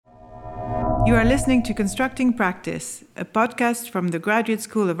You are listening to Constructing Practice, a podcast from the Graduate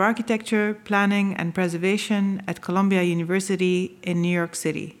School of Architecture, Planning and Preservation at Columbia University in New York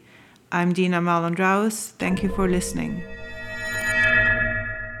City. I'm Dina Malondraus. Thank you for listening.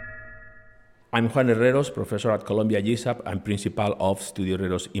 I'm Juan Herreros, professor at Columbia GSAP and principal of Studio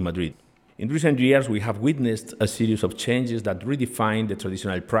Herreros in Madrid. In recent years, we have witnessed a series of changes that redefine the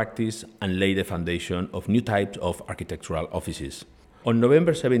traditional practice and lay the foundation of new types of architectural offices. On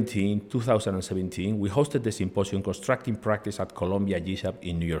November 17, 2017, we hosted the symposium Constructing Practice at Columbia GSAP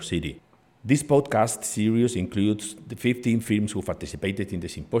in New York City. This podcast series includes the 15 firms who participated in the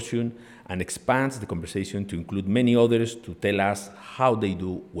symposium and expands the conversation to include many others to tell us how they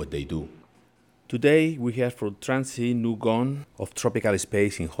do what they do. Today, we hear from Tran Si Ngu Gon of Tropical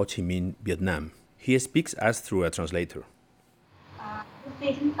Space in Ho Chi Minh, Vietnam. He speaks us through a translator.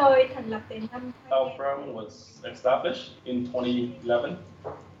 Our firm was established in 2011.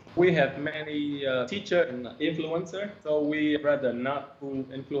 We have many teachers and influencers, so we rather not who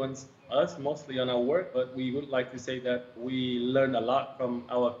influence us mostly on our work, but we would like to say that we learn a lot from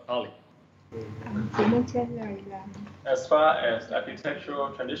our colleagues. As far as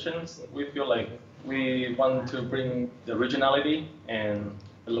architectural traditions, we feel like we want to bring the originality and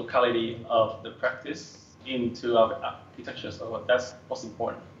the locality of the practice into our architecture. So that's what's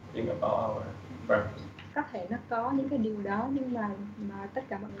important thing about our firm. Có thể nó có những cái điều đó nhưng mà tất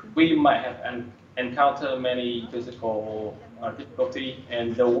cả mọi người. We might have encountered many physical difficulty,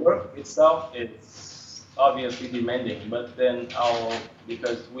 and the work itself is obviously demanding. But then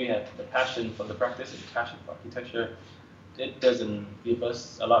because we have the passion for the practice and the passion for architecture, it doesn't give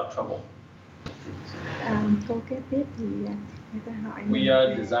us a lot of trouble. Câu kế tiếp thì người ta hỏi. We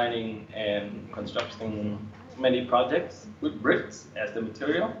are designing and constructing many projects with bricks as the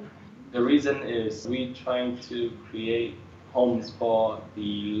material. The reason is we trying to create homes for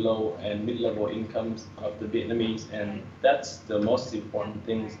the low and mid-level incomes of the Vietnamese, and that's the most important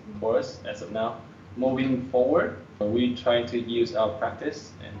thing for us as of now. Moving forward, we trying to use our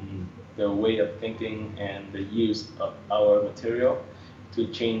practice and the way of thinking and the use of our material to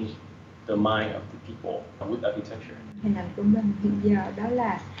change the mind of the people with architecture. Hình ảnh của mình hiện giờ đó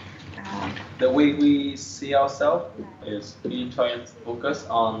là the way we see ourselves is we try to focus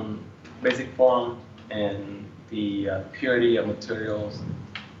on basic form and the purity of materials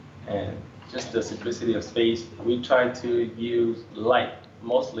and just the simplicity of space. We try to use light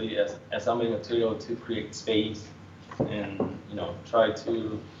mostly as a material to create space and try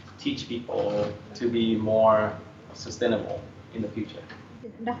to teach people to be more sustainable in the future.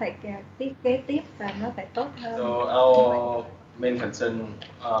 Nó phải kế tiếp và nó phải tốt hơn. So our main concern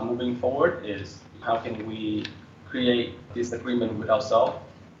moving forward is how can we create this agreement with ourselves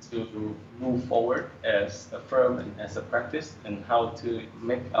to move forward as a firm and as a practice, and how to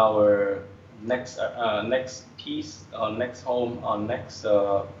make our next piece, our next home, our next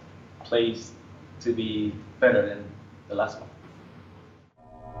place to be better than the last one.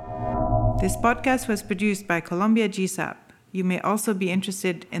 This podcast was produced by Columbia GSAP. You may also be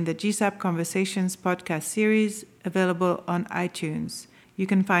interested in the GSAP Conversations podcast series available on iTunes. You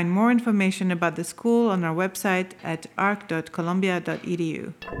can find more information about the school on our website at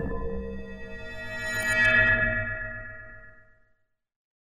arc.columbia.edu.